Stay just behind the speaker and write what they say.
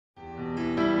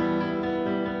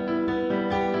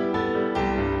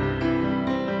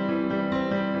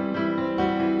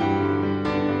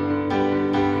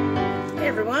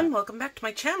everyone, welcome back to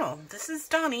my channel. This is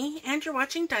Donnie and you're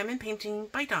watching Diamond Painting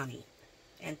by Donnie.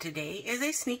 And today is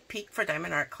a sneak peek for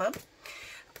Diamond Art Club.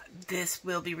 This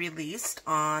will be released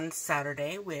on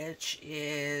Saturday, which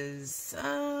is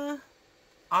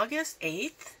August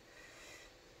 8th.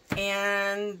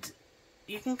 And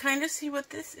you can kind of see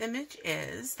what this image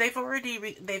is. They've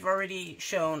already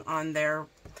shown on their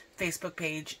Facebook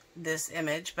page this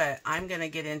image, but I'm going to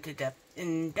get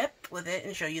in depth with it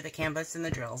and show you the canvas and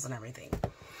the drills and everything.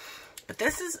 But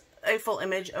this is a full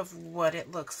image of what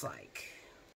it looks like.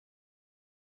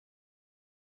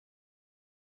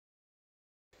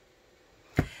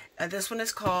 This one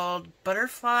is called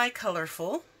Butterfly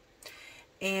Colorful,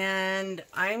 and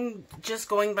I'm just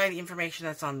going by the information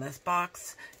that's on this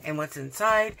box and what's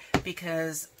inside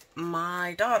because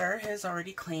my daughter has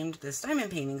already claimed this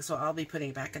diamond painting, so I'll be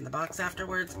putting it back in the box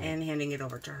afterwards and handing it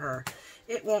over to her.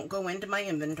 It won't go into my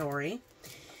inventory,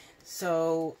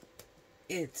 so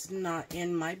it's not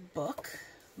in my book,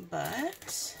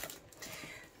 but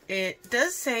it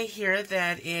does say here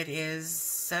that it is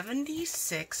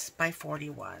 76 by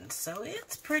 41, so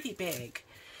it's pretty big.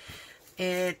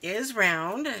 It is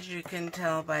round, as you can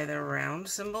tell by the round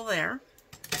symbol there,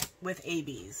 with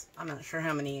ABs. I'm not sure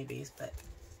how many ABs, but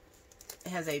it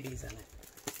has ABs in it.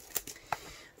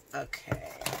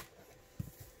 Okay.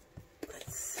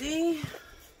 Let's see.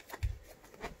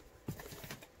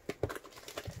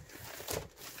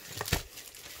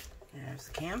 There's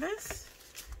the canvas.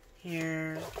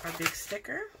 Here's our big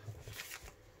sticker.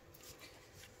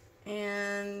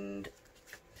 And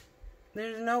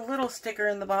there's no little sticker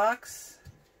in the box.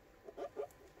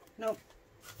 Nope.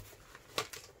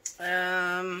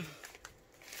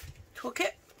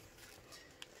 Toolkit.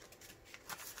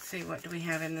 Let's see, what do we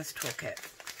have in this toolkit?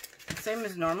 Same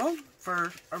as normal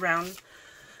for around.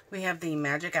 We have the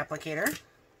magic applicator.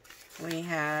 We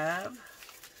have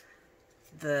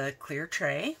the clear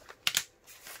tray.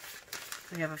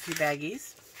 We have a few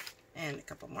baggies and a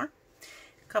couple more.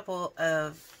 A couple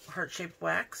of heart-shaped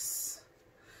wax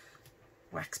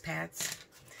pads,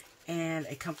 and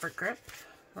a comfort grip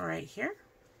right here.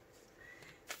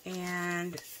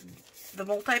 And the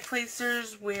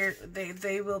multi-placers, where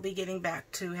they will be getting back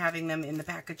to having them in the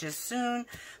packages soon,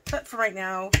 but for right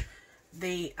now,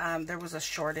 there was a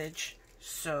shortage,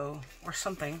 so, or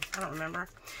something, I don't remember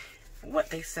what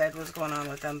they said was going on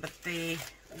with them, but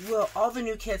all the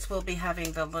new kits will be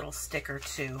having the little sticker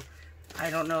too. I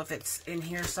don't know if it's in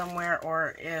here somewhere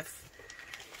or if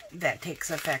that takes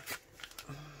effect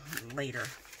later.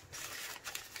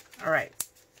 Alright,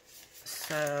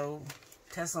 so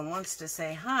Tesslynn wants to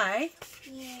say hi.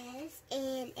 Yes,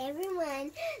 and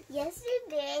everyone,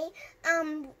 yesterday,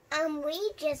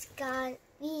 we just got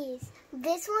these.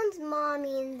 This one's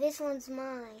Mommy and this one's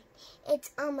mine.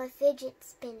 It's, a fidget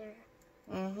spinner.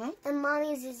 And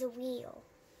Mommy's is a wheel.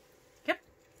 Yep.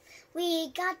 We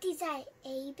got these at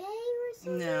eBay or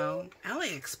something? No,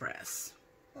 AliExpress.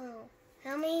 Oh.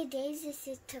 How many days does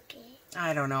it took it?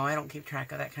 I don't know. I don't keep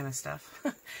track of that kind of stuff.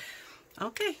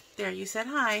 Okay, there, you said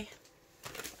hi.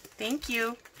 Thank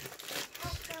you.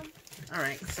 Welcome.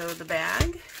 Alright, so the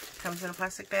bag comes in a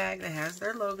plastic bag that has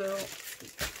their logo.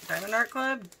 Diamond Art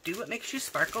Club, do what makes you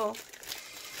sparkle.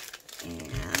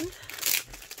 And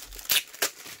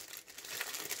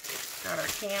got our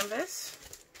canvas.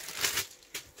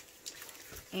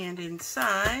 And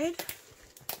inside,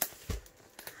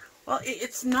 well,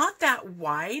 it's not that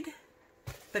wide,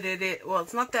 but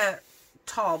it's not that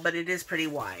tall, but it is pretty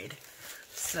wide.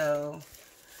 So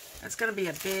that's going to be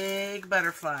a big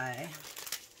butterfly.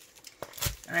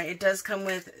 Alright, it does come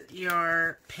with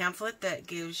your pamphlet that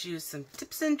gives you some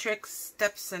tips and tricks,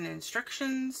 steps and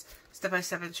instructions,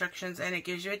 step-by-step instructions, and it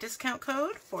gives you a discount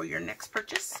code for your next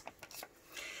purchase.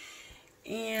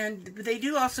 And they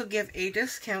do also give a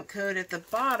discount code at the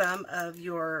bottom of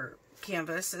your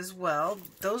canvas as well.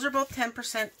 Those are both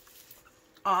 10%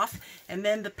 off. And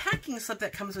then the packing slip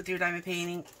that comes with your diamond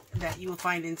painting that you will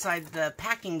find inside the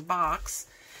packing box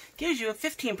gives you a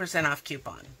 15% off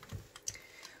coupon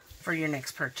for your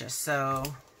next purchase. So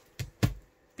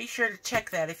be sure to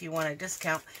check that if you want a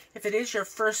discount. If it is your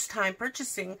first time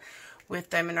purchasing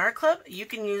with Diamond Art Club, you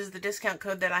can use the discount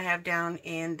code that I have down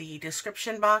in the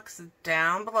description box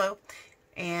down below,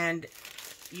 and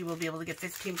you will be able to get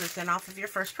 15% off of your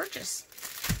first purchase.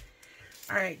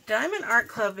 Alright, Diamond Art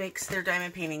Club makes their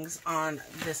diamond paintings on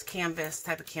this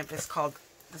type of canvas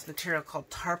this material called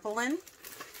tarpaulin.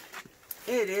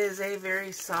 It is a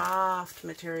very soft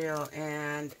material,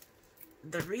 and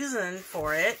the reason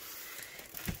for it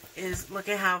is, look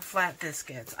at how flat this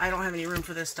gets. I don't have any room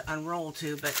for this to unroll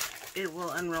to, but it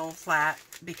will unroll flat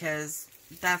because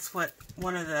that's what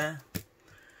one of the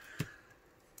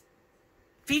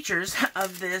features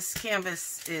of this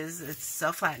canvas is it's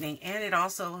self-flattening, and it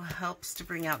also helps to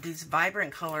bring out these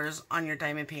vibrant colors on your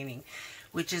diamond painting,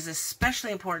 which is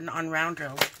especially important on round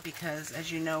drills because,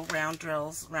 as you know, round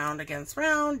drills, round against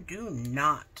round, do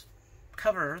not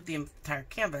cover the entire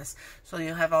canvas. So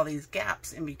you'll have all these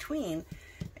gaps in between,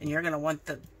 and you're going to want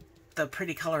the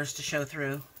pretty colors to show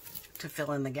through to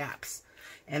fill in the gaps.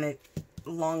 And it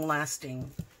long-lasting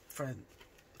for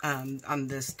on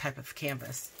this type of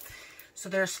canvas. So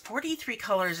there's 43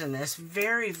 colors in this.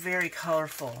 Very, very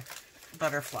colorful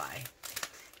butterfly.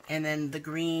 And then the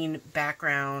green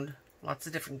background. Lots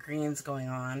of different greens going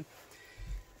on.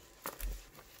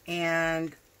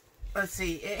 And let's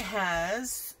see, it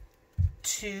has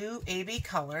 2 AB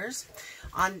colors.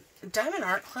 On Diamond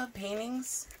Art Club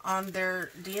paintings, on their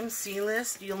DMC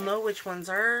list, you'll know which ones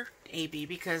are AB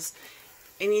because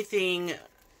anything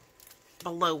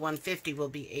below 150 will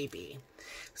be AB.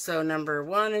 So number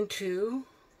 1 and 2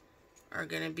 are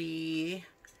going to be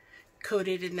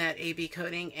coated in that AB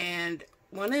coating, and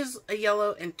 1 is a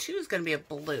yellow and 2 is going to be a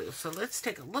blue. So let's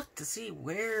take a look to see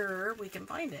where we can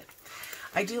find it.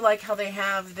 I do like how they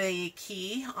have the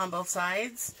key on both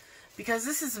sides because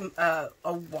this is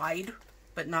a wide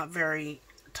but not very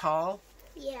tall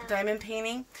diamond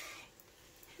painting.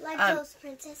 Like those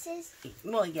princesses?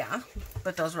 Well, yeah,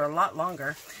 but those were a lot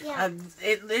longer. Yeah.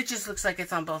 It just looks like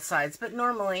it's on both sides, but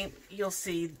normally you'll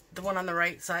see the one on the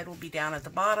right side will be down at the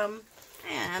bottom,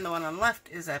 and the one on the left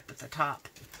is up at the top.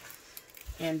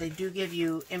 And they do give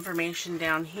you information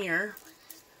down here,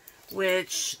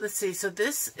 which, let's see, so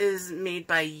this is made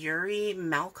by Yuri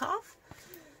Malkov.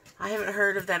 I haven't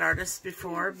heard of that artist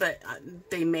before, but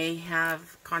they may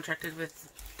have contracted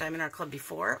with Diamond Art Club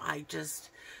before.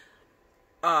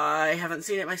 I haven't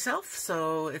seen it myself,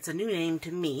 so it's a new name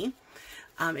to me.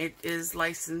 It is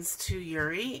licensed to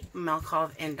Yuri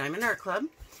Malkov and Diamond Art Club.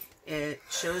 It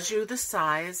shows you the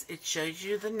size, it shows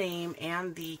you the name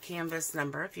and the canvas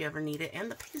number if you ever need it,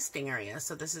 and the pasting area.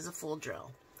 So this is a full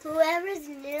drill. Whoever's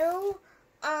new,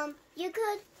 you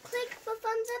could click the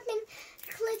thumbs up and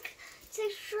click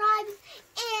subscribe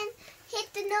and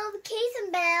hit the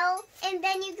notification bell, and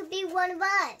then you could be one of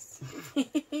us.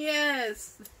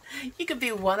 Yes, you could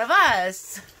be one of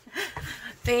us.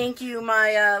 Thank you,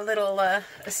 my little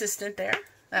assistant there.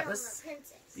 That was...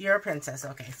 You're a princess.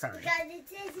 Okay, sorry. Because it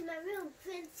says in my room,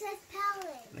 Princess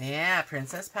Palace. Yeah,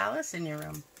 Princess Palace in your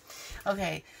room.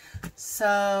 Okay,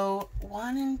 so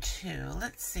 1 and 2.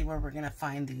 Let's see where we're going to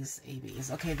find these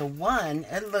ABs. Okay, the 1,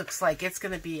 it looks like it's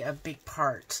going to be a big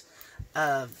part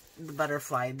of the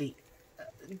butterfly.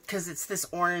 Because it's this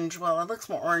orange. Well, it looks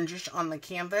more orangish on the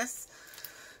canvas.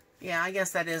 Yeah, I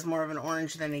guess that is more of an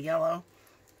orange than a yellow.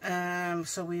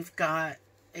 So we've got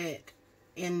it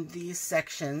in these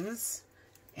sections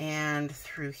and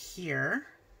through here,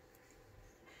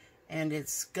 and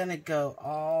it's gonna go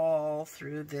all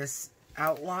through this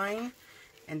outline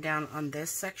and down on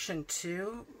this section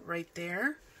too, right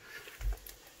there.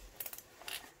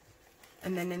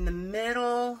 And then in the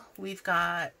middle we've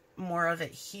got more of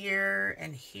it here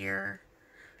and here,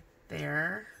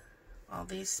 there, all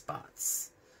these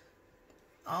spots,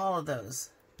 all of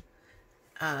those.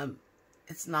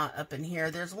 It's not up in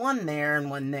here. There's one there and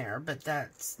one there, but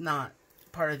that's not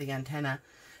part of the antenna.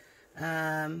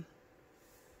 Got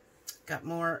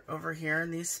more over here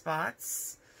in these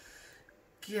spots.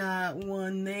 Got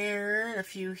one there, a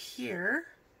few here,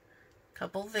 a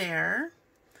couple there,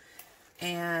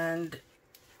 and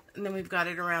then we've got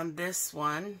it around this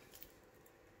one,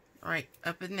 right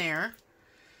up in there,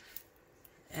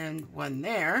 and one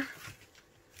there.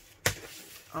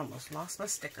 Almost lost my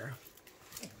sticker.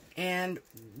 And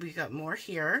we got more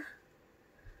here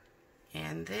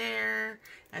and there,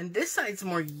 and this side's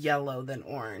more yellow than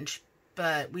orange,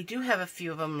 but we do have a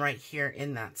few of them right here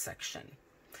in that section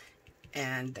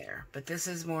and there. But this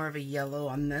is more of a yellow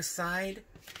on this side,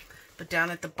 but down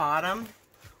at the bottom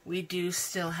we do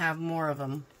still have more of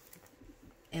them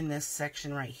in this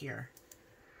section right here.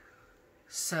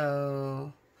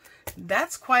 So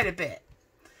that's quite a bit.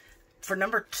 For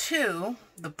number 2,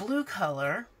 the blue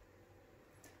color,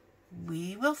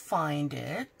 we will find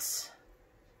it.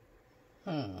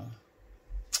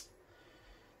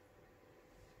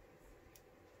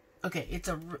 Okay,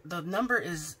 the number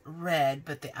is red,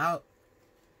 but the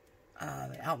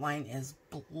outline is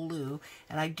blue.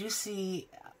 And I do see,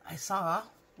 I saw,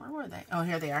 where were they? Oh,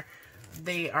 here they are.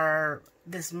 They are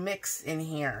this mix in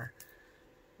here.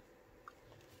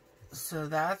 So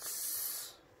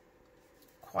that's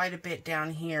quite a bit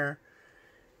down here,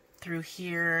 through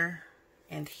here,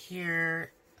 and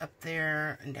here, up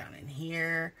there, and down in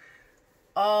here,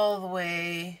 all the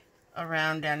way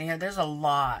around down here. There's a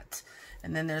lot.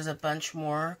 And then there's a bunch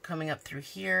more coming up through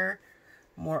here.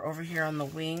 More over here on the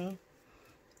wing.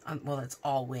 Well, it's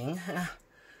all wing.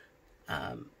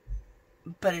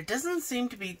 But it doesn't seem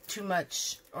to be too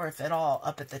much, or if at all,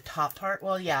 up at the top part.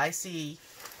 Well, yeah, I see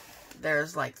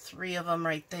there's like 3 of them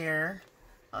right there.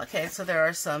 Okay, so there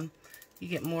are some. You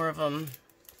get more of them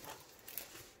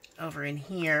over in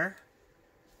here.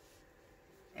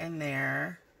 And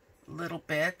there. Little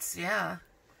bits, yeah.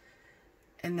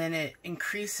 And then it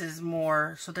increases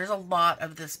more. So there's a lot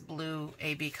of this blue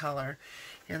AB color.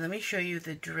 Here, let me show you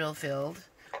the drill field.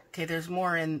 Okay, there's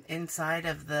more inside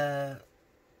of the,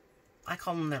 I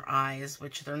call them their eyes,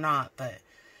 which they're not, but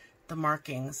the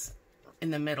markings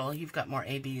in the middle, you've got more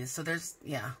ABs. So there's,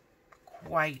 yeah,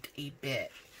 quite a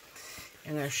bit.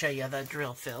 I'm going to show you the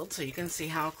drill field so you can see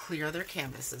how clear their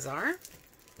canvases are.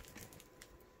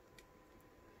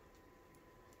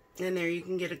 And there you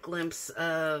can get a glimpse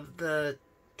of the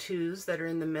 2s that are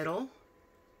in the middle.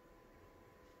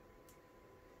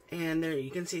 And there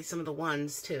you can see some of the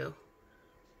 1s too.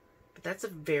 But that's a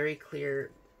very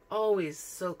clear, always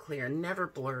so clear, never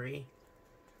blurry.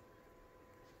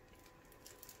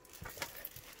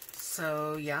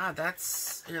 So yeah,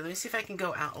 that's, here, let me see if I can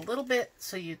go out a little bit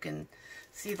so you can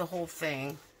see the whole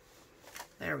thing.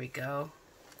 There we go.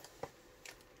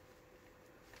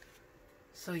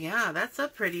 So yeah, that's a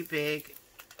pretty big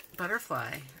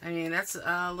butterfly. I mean, that's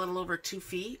a little over 2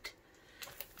 feet.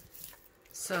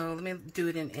 So let me do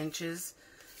it in inches.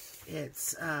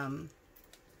 It's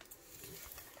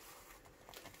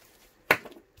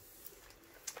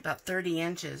about 30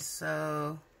 inches.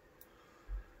 So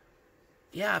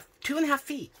yeah, 2.5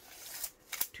 feet.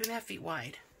 2.5 feet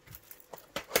wide.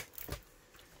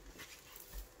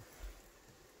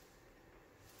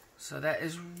 So that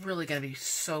is really going to be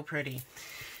so pretty.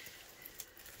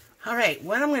 All right,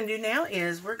 what I'm going to do now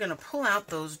is we're going to pull out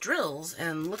those drills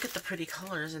and look at the pretty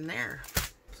colors in there.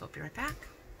 So I'll be right back.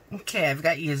 Okay, I've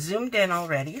got you zoomed in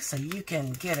already so you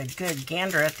can get a good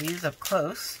gander at these up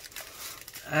close.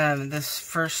 This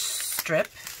first strip,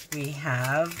 we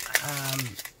have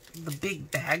the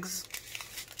big bags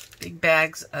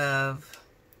of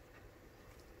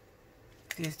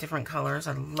these different colors.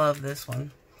 I love this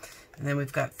one. And then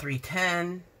we've got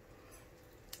 310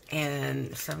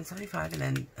 and 775, and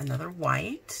then another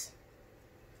white.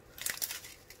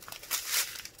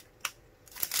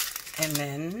 And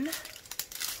then,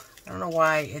 I don't know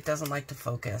why it doesn't like to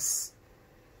focus.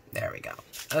 There we go.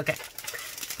 Okay.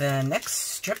 The next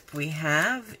strip we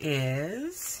have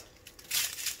is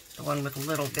the one with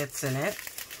little bits in it.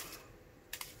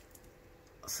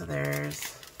 So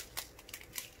there's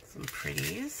some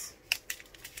pretties.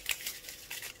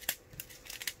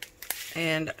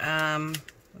 And,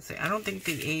 let's see, I don't think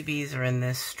the ABs are in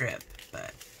this strip,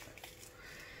 but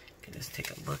you can just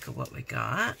take a look at what we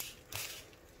got.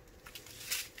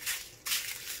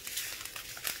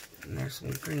 And there's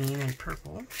some green and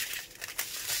purple. And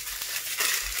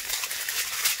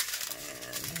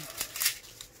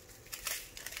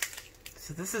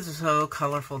so this is so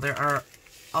colorful. There are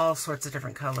all sorts of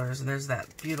different colors, and there's that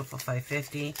beautiful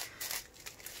 550,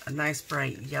 a nice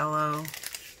bright yellow,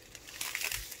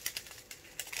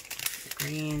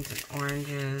 greens and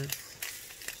oranges.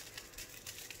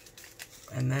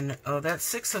 And then, oh, that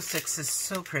 606 is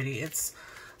so pretty. It's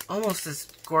almost as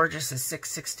gorgeous as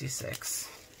 666.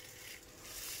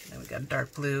 Then we got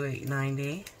dark blue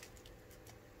 890.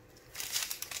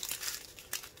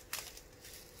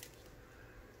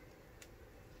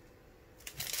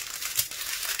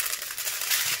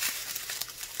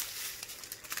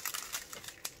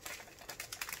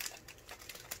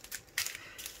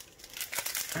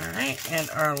 Alright, and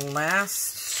our last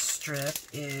strip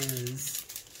is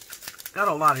got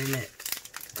a lot in it.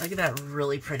 Look at that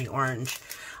really pretty orange.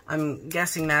 I'm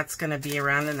guessing that's going to be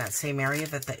around in that same area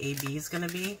that the AB is going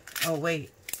to be. Oh,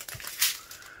 wait.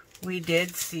 We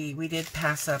did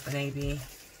pass up an AB.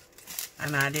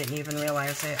 And I didn't even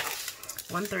realize it.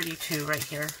 132 right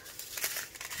here.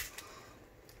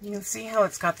 You can see how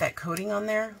it's got that coating on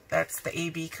there? That's the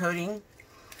AB coating.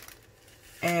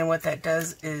 And what that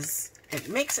does is it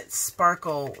makes it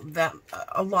sparkle that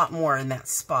a lot more in that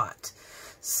spot.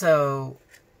 So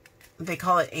they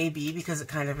call it AB because it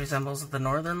kind of resembles the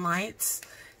Northern Lights.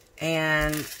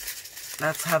 And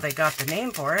that's how they got the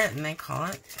name for it. And they call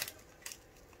it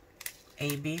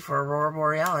AB for Aurora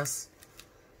Borealis.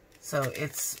 So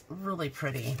it's really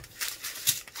pretty.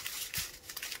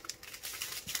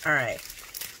 Alright.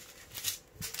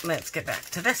 Let's get back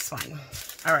to this one.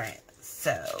 Alright,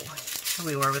 so here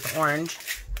we were with orange.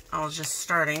 I was just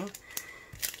starting.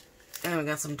 And we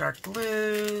got some dark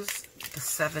blues, the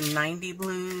 790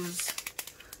 blues,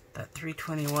 That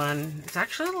 321. It's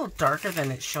actually a little darker than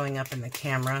it's showing up in the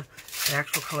camera. The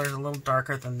actual color is a little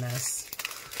darker than this.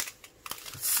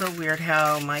 It's so weird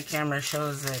how my camera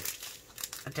shows it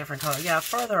a different color. Yeah,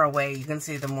 farther away you can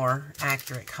see the more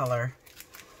accurate color.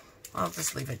 I'll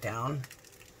just leave it down.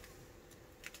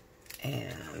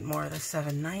 And more of the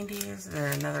 790s.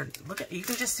 They're another, look at, you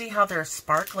can just see how they're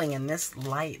sparkling in this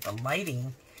light, the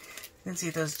lighting. You can see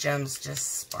those gems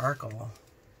just sparkle.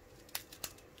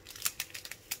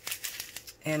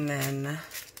 And then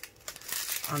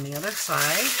on the other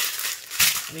side,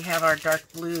 we have our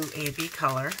dark blue AB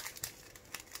color.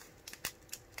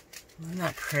 Isn't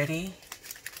that pretty?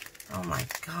 Oh my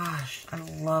gosh, I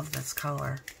love this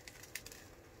color.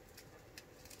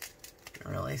 You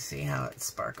can really see how it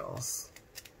sparkles.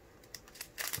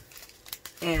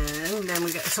 And then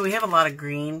we got, so we have a lot of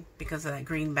green because of that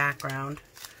green background.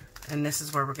 And this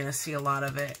is where we're going to see a lot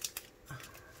of it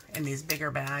in these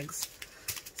bigger bags.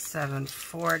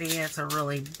 740, it's a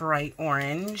really bright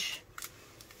orange.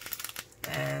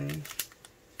 And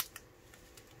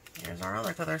here's our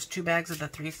other color. There's 2 bags of the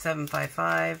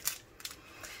 3755.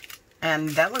 And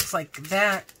that looks like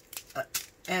that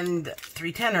and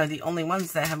 310 are the only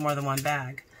ones that have more than 1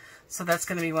 bag. So that's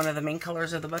going to be one of the main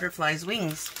colors of the butterfly's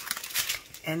wings.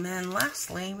 And then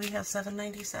lastly, we have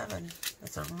 797.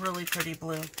 That's a really pretty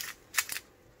blue.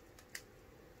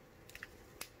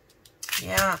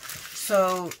 Yeah,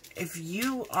 so if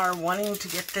you are wanting to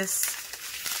get this,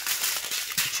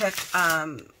 check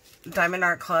Diamond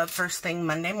Art Club first thing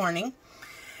Monday morning.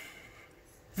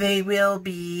 They will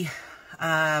be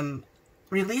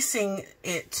releasing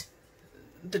it,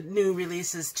 the new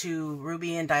releases to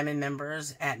Ruby and Diamond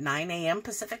members at 9 a.m.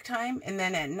 Pacific time, and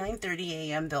then at 9:30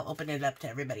 a.m. they'll open it up to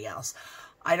everybody else.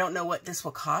 I don't know what this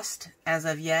will cost as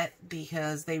of yet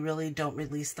because they really don't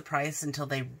release the price until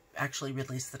they actually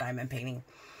release the diamond painting.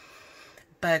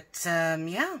 But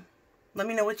yeah, let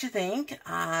me know what you think.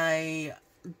 I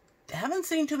haven't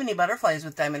seen too many butterflies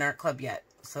with Diamond Art Club yet,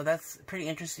 so that's pretty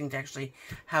interesting to actually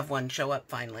have one show up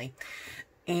finally.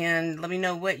 And let me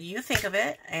know what you think of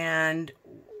it and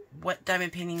what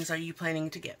diamond paintings are you planning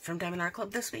to get from Diamond Art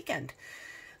Club this weekend.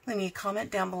 Let me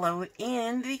comment down below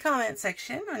in the comment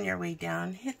section. On your way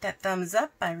down, hit that thumbs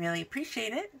up. I really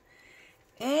appreciate it.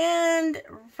 And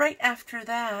right after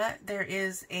that, there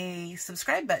is a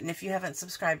subscribe button if you haven't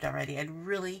subscribed already. I'd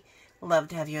really love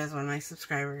to have you as one of my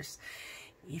subscribers.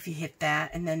 If you hit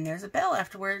that, and then there's a bell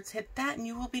afterwards, hit that and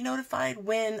you will be notified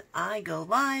when I go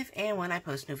live and when I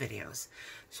post new videos.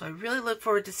 So I really look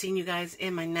forward to seeing you guys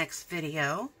in my next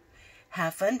video.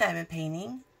 Have fun diamond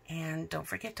painting, and don't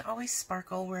forget to always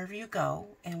sparkle wherever you go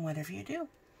and whatever you do.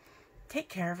 Take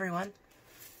care, everyone.